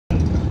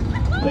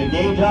The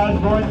Gage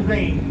Osborne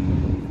green.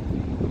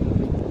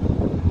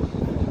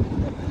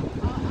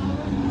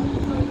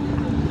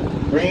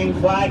 Green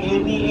flag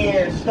in the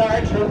air.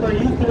 Star Trooper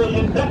Youth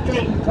Division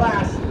Veteran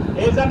class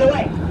is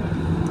underway.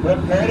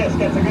 Brooke Curtis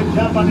gets a good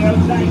jump on the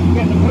outside. She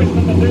gets a push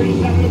from the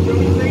 37 of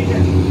Joey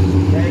Frazier.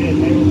 Curtis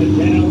able to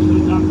jet out to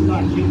the top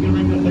spot. She's going to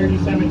bring the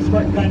 37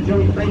 squirt gun.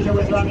 Joey Frazier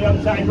with her on the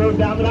outside road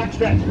down the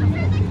backstretch.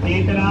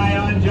 Keep an eye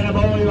on Jenna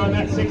Bolio on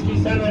that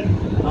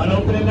 67 on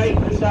opening night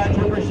for Star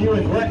Trooper. She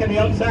was working the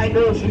outside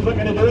groove. She's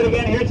looking to do it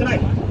again here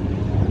tonight.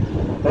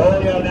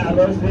 Bolio now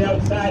goes to the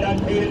outside on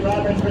Peyton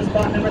Roberts for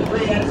spot number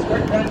 3. And a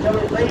squirt gun.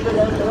 Joey Frazier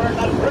goes to work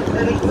on Brooke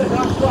Curtis to the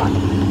top spot.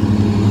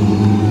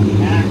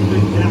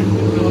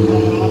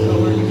 Jackson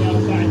also working the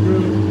outside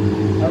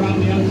groove around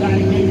the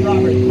outside of Peyton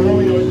Roberts.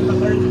 Bolio is in the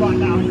 3rd spot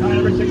now in car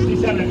number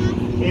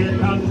 67. Here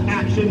comes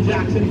Action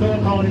Jackson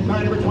Philippone in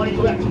car number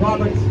 22X.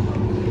 Roberts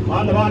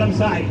on the bottom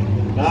side.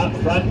 Up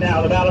front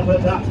now, the battle for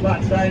the top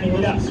spot starting to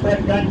heat up.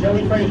 Squirt gun,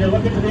 Joey Frazier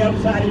looking to the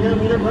outside of your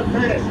leader, Brooke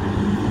Curtis.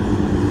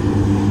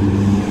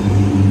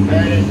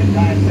 Curtis in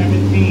car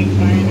 17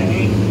 trying to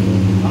hang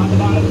on the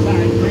bottom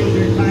side.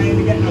 Frazier trying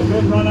to get a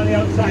good run on the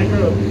outside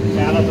groove.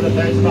 Battle for the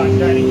 3rd spot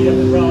starting to heat up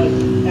as well as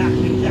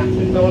Action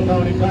Jackson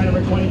Philippone in car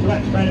number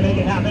 22X trying to make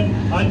it happen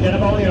on Jenna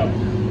Bolio.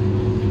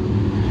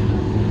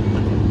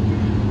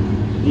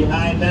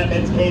 Behind them,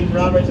 it's Caden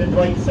Roberts and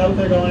Dwight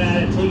Souther going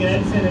at it. Tegan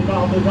Edson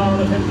involved as well in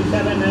the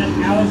 57,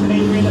 and Allison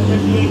Avery in the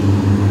 58.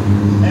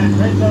 Matt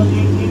Crenzo in the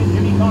 18, and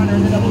Jimmy Connor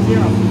in the 00.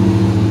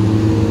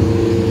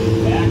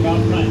 Back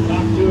out front,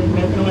 top 2 is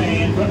broken away,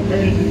 and Brooke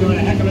Curtis is doing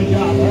a heck of a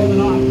job holding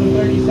off the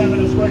 37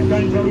 of squirt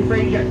gun, Joey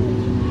Frazier.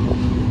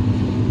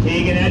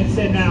 Tegan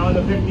Edson now in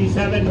the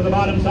 57 to the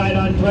bottom side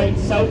on Dwight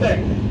Souther.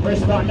 For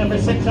spot number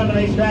 6 on the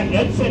racetrack,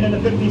 Edson in the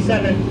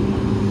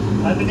 57.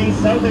 Underneath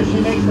Souther, she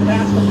makes the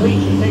pass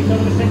complete. She takes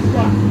over the 6th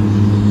spot.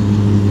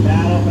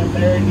 Battle for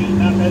 3rd,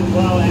 heating up as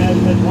well as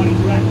the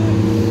 22X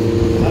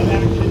of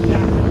Action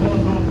Jackson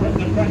Philippone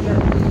putting the pressure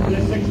to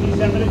the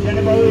 67 of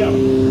Jenna Bolio.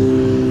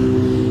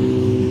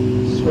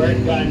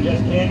 Squirt gun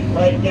just can't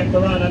quite get the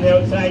run on the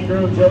outside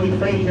groove. Joey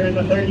Frazier in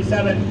the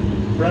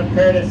 37. Brooke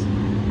Curtis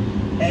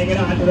hanging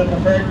on to the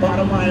preferred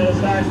bottom line of the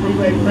Star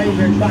Speedway.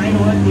 Frazier trying to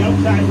work the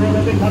outside groove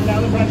as they come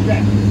down the front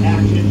stretch.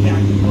 Action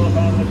Jackson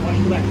Philippone in the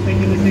 22X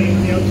thinking the same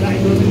on the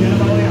outside groove of Jenna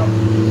Bolio.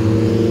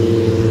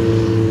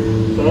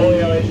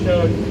 Bolio has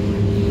showed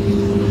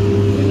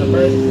in the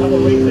first couple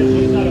of weeks that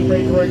she's not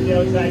afraid to work the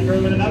outside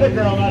groove, and another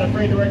girl not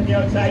afraid to work the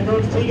outside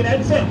groove is Tegan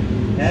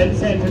Edson.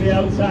 Edson to the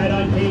outside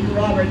on Peyton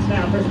Roberts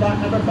now for spot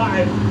number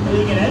 5.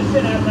 Tegan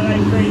Edson has a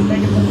nice race,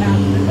 making some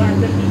passes in car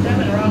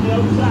 57 around the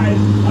outside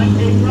on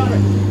Peyton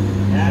Roberts.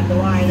 At the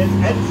line, it's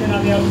Edson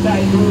on the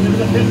outside, moving into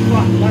the 5th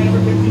spot, car number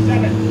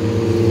 57.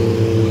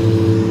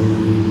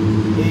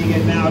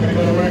 Tegan now going to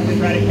go to work to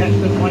try to catch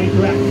the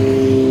 22X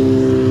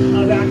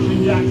of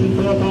Action Jackson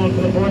Philippone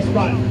for the 4th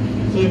spot.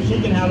 See if she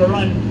can have a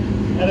run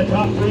at the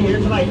top 3 here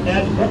tonight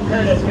as Brooke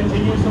Curtis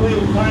continues to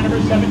lead, car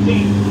number 17.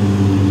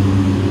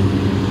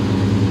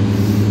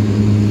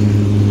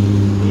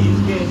 These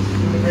kids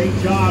do a great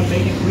job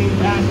making clean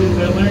passes.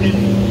 They're learning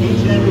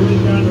each and every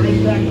week on the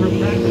racetrack from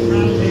practice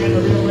rounds and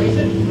the real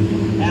racing.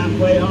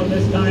 Halfway home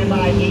this time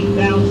by 8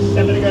 down,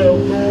 7 to go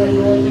for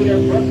your leader,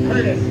 Brooke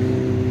Curtis,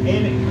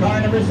 in car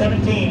number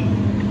 17.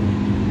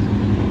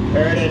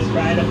 Curtis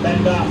trying to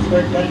fend off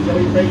squirt gun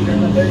Joey Frazier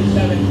in the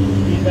 37.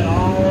 He's been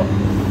all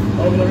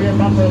over the rear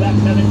bumper of that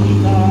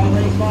 17 car all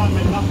race long,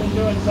 but nothing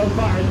doing so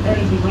far as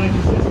Curtis is running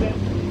consistent.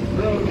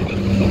 Groove.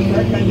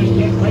 Squirt gun just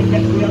can't quite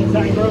get to the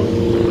outside groove.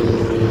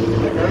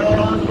 The girl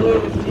on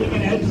blue is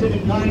Tegan Edson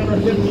in car number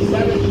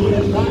 57. She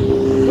has got the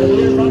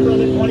rear bumper of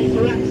the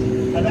 22X.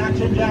 Of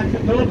Action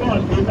Jackson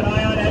Philippone. Keep an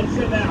eye on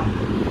Edson now.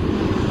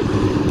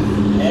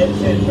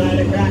 Edson trying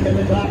to crack in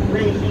the top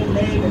 3. She's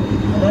made the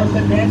most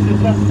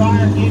advances thus far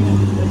in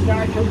the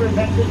Star Trooper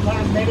Veteran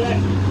class melee.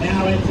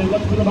 Now Edson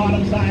looks to the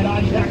bottom side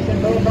on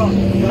Jackson Philippone.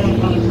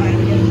 Philippone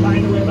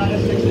trying to win by the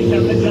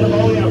 67 of Jenna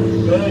Bolio.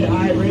 Good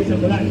high racing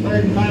for that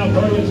 3rd and final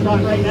podium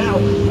spot right now.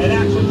 And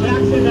Action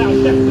Jackson now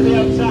steps to the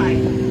outside.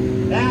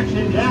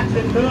 Action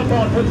Jackson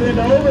Philippone puts it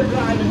into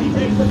overdrive and he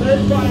takes the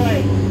 3rd spot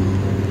away.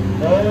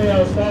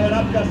 Bolio slowing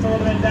up just a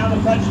little bit down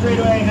the front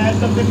straightaway, has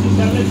the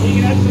 57 and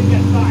Tegan Edson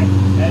gets by.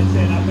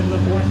 Edson up in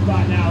the 4th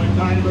spot now in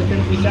car number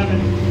 57.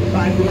 The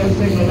 5 below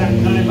signal that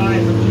time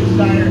by from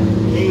 2-starter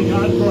Gage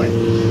Osborne.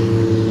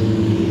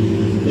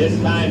 This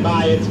time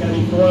by, it's going to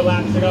be 4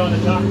 laps to go, and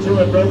the top 2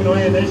 have broken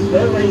away, and they're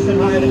still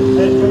racing hard.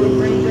 That's Joey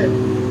Frazier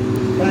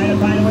trying to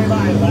find a way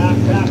by. Lap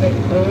traffic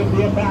could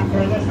be a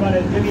factor in this one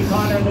as Jimmy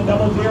Connor in the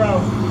 00.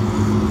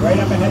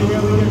 Right up ahead of your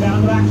leader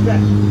down the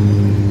backstretch.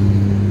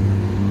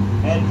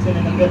 Edson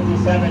in the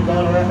 57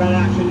 going to work on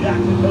Action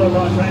Jackson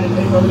Philippone trying to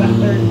take over that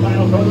 3rd and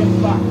final podium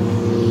spot.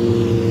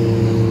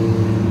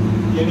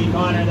 Jimmy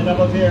Connor in the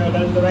 00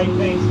 does the right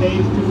thing,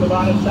 stays to the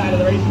bottom side of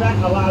the racetrack,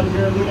 allows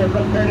your leader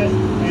Brooke Curtis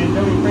and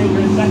Joey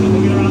Frazier in 2nd to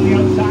get around the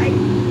outside.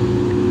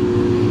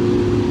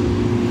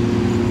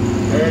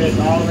 Curtis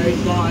all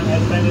race long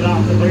has fended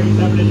off the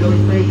 37 to Joey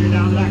Frazier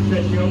down the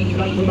backstretch. She opens it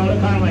up to about a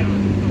car length.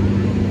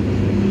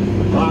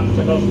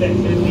 Triple sticks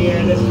in the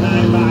air this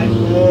time by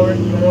for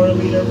your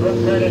leader, Brooke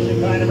Curtis,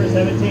 in car number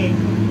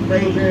 17.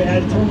 Frazier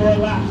has 2 more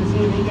laps to see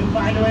if he can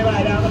find a way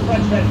by down the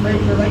front stretch.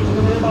 Frazier right to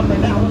the rear bumper.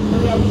 Now looks to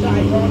the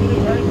outside, going to the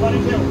turn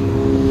 22.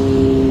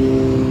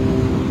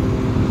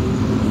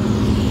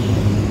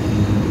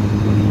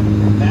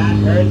 Matt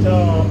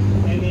Herzl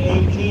in the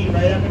 18,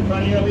 right up in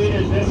front of your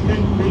leaders. This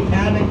could wreak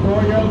havoc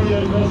for your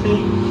leaders. We'll see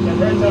if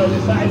Herzl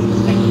decides to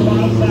stick to the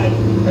bottom side.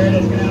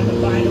 Curtis going to have to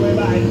find a way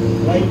by.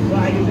 White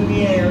flag is in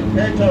the air.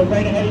 Herzl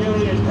right ahead of your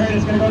leaders.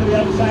 Curtis going to go to the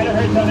outside of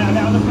Herzl now,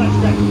 down the front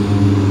stretch.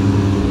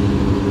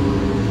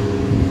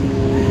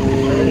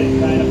 Curtis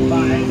trying to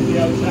find the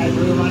outside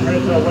room on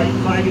Herzl. White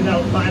flag is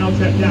out. Final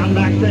trip down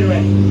back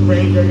straightaway.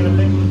 Frazier going to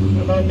think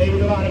about maybe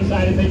the bottom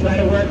side as they try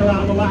to work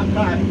around the lap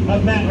car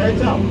of Matt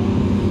Herzl.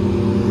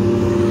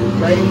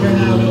 Frazier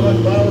now going to look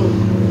low.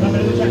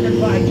 Coming to the checkered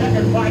flag.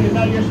 Checkered flag is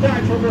now your Star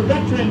Trooper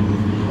veteran.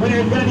 Winner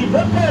is going to be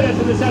Brooke Curtis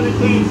in the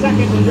 17.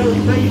 Second to Joey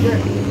Frazier.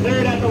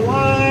 Third at the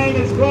line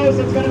is close.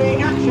 It's going to be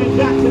Action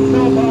Jackson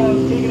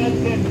Philippos. Keegan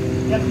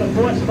Edson gets the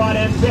 4th spot,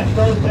 and 5th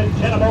goes to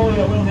Jenna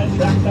Bolio. We'll head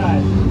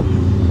trackside.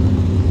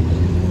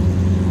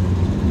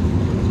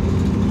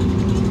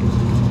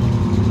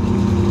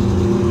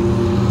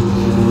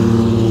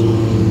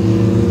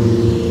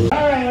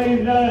 All right, ladies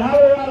and gentlemen, how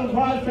about a round of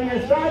applause for your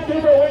Star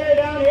Trooper winner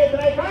down here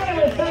tonight, car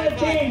number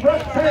 17,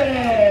 Brooke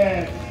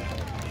Curtis.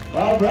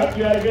 Well, Brooke,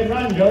 you had a good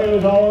run. Joey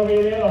was all over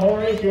you there the whole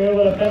race. You were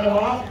able to fend him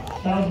off.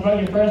 Sounds about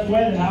your first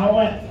win and how it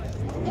went.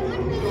 It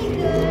went really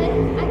good.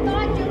 I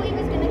thought Joey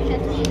was going to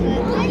catch me,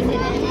 but I didn't.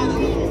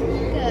 It was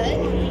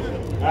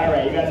good. All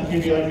right, you got some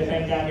people at the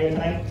same time here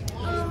tonight?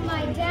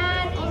 My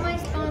dad, all my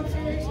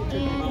sponsors,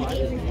 and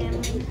Avery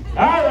family.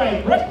 All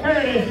right, Brooke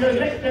Curtis, your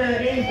victor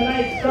in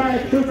tonight's Star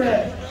Trooper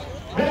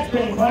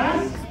veteran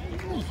class.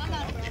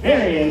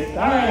 There he is.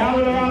 All right, how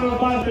about a round of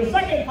applause for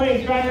second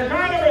place driver,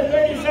 car number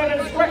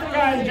 37, Squirt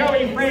Gun,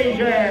 Joey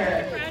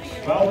Frazier.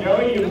 Well,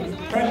 Joey, you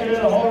pressured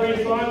it the whole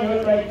race long. It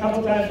looked like a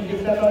couple times you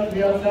could step out to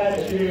the outside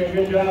and shooting a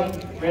good job.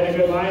 Ran a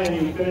good line, and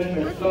you finished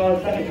in a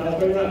solid second.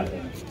 How's it run?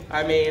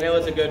 I mean, it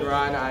was a good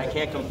run. I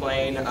can't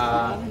complain.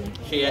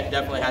 She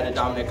definitely had the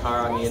dominant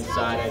car on the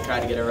inside. I tried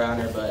to get around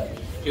her, but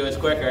she was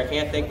quicker. I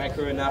can't thank my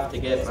crew enough to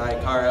get my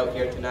car out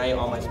here tonight,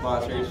 all my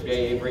sponsors,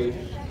 Jay Avery,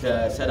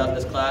 to set up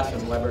this class,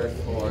 and Weber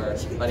for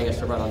letting us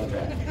to run on the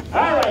track.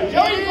 All right,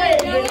 Joey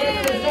Frazier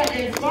gets the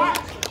second spot.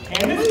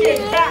 And this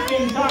kid's back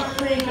in top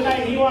 3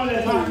 tonight. He wanted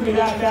to talk to me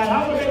that bad.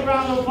 How about a big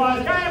round of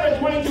applause? Car number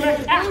 22,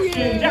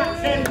 Action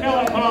Jackson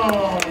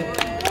Philippos.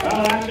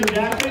 Well, Action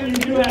Jackson, you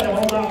too had to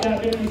hold off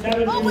that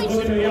 57. You was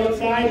looking to the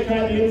outside,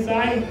 tried the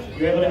inside.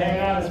 You were able to hang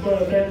on and score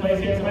the 3rd place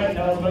here tonight.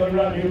 Tell us about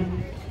your run, dude.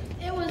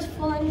 It was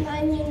fun.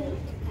 I mean,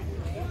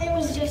 it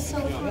was just so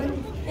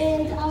fun.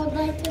 And I would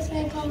like to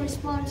thank all my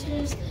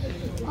sponsors,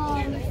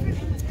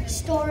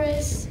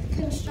 Storis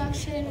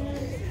Construction,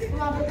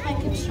 Robert Pike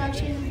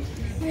Construction,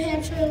 New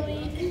Hampshire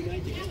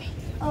Elite,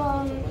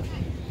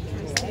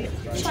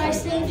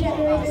 Tri-State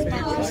Generator,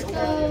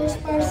 Costco,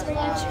 Sparse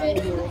Electric,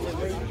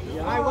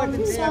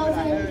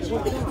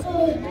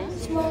 Sullivan,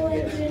 Small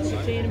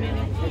Engine,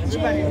 and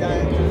my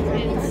dad for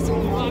putting up,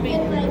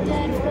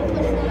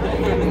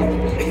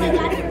 my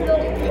dad for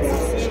building this.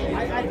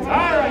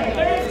 All right,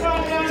 3rd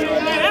spot down here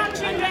tonight,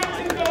 Action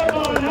Jackson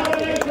Philippos. How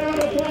about a nice round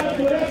of applause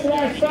for the rest of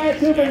our Star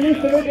Trooper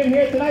Youth Division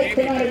here tonight.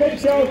 Put on a good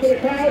show for the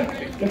crowd.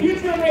 The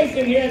future of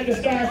racing here at the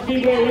Star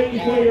Speedway right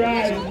before your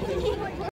eyes.